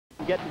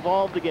get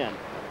involved again.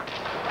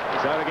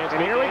 He's out against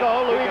and here we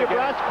go, Louie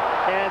DeBrusk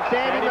and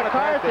Sandy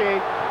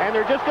McCarthy. And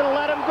they're just going to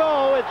let him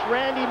go. It's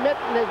Randy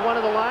Mitten is one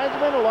of the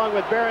linesmen, along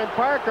with Barron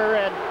Parker.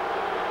 And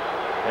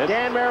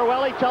Dan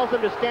Marawelli tells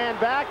him to stand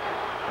back.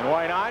 And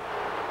why not?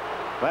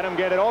 Let him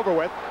get it over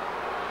with.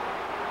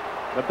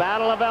 The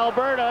Battle of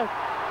Alberta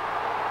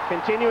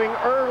continuing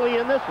early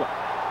in this one.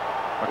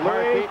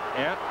 McCarthy,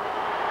 yeah.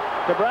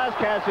 DeBrusk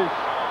has his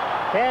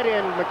head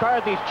in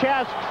McCarthy's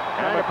chest,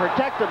 trying to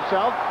protect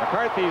himself.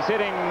 McCarthy's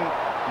hitting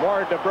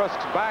more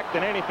DeBrusk's back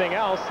than anything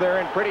else. They're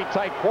in pretty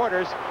tight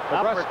quarters.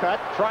 Uppercut.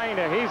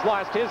 He's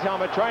lost his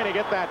helmet, trying to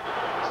get that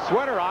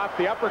sweater off.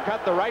 The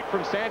uppercut, the right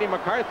from Sandy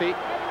McCarthy.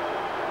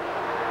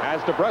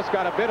 As DeBrusk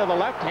got a bit of the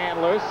left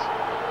hand loose.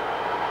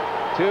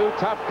 Two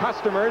tough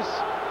customers.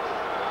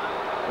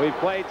 We've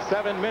played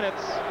 7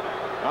 minutes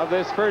of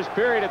this first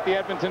period at the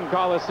Edmonton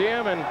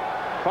Coliseum, and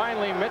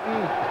finally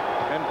Mitten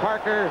and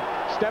Parker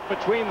step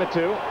between the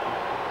two.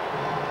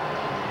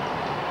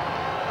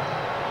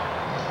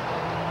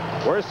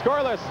 We're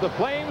scoreless, the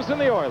Flames and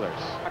the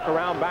Oilers. Back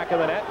around back of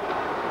the net.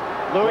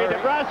 Louie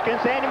DeBrusk and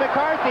Sandy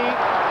McCarthy.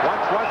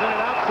 Once wasn't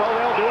enough, so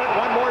they'll do it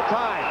one more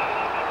time.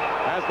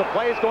 As the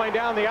play's going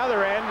down the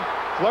other end,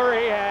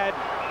 Fleury had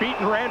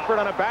beaten Ranford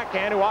on a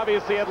backhand, who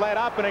obviously had led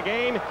up, and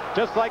again,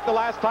 just like the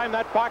last time,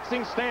 that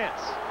boxing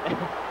stance.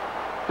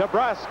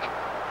 DeBrusk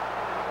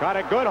got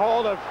a good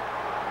hold of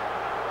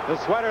the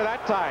sweater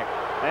that time.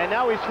 And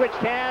now we switched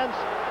hands.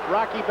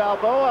 Rocky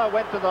Balboa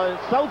went to the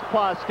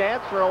southpaw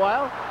stance for a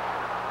while.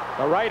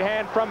 The right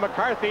hand from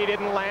McCarthy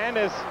didn't land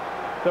as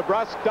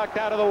DeBrusk ducked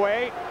out of the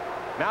way.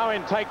 Now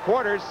in tight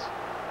quarters.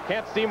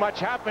 Can't see much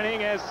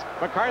happening as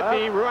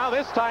McCarthy, well,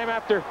 this time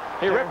after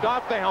he ripped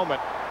off the helmet.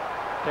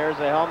 Tears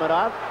the helmet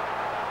off.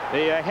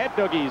 The head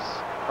noogies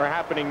are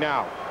happening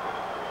now.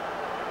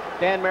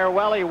 Dan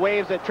Marawelli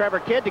waves at Trevor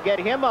Kidd to get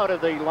him out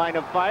of the line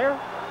of fire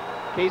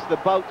in case the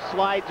boat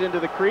slides into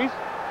the crease.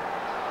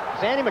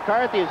 Sandy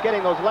McCarthy is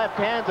getting those left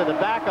hands in the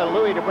back of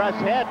Louie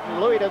DeBrusk's head.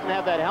 Louie doesn't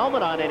have that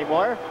helmet on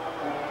anymore.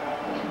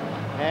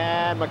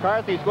 And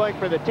McCarthy's going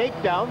for the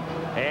takedown.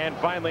 And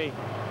finally,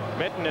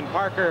 Mitten and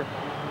Parker,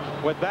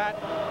 with that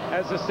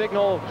as a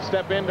signal,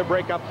 step in to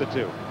break up the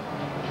two.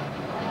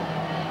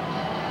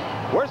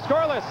 We're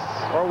scoreless,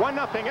 or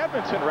 1-0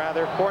 Edmonton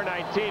rather,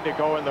 4:19 to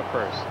go in the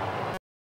first.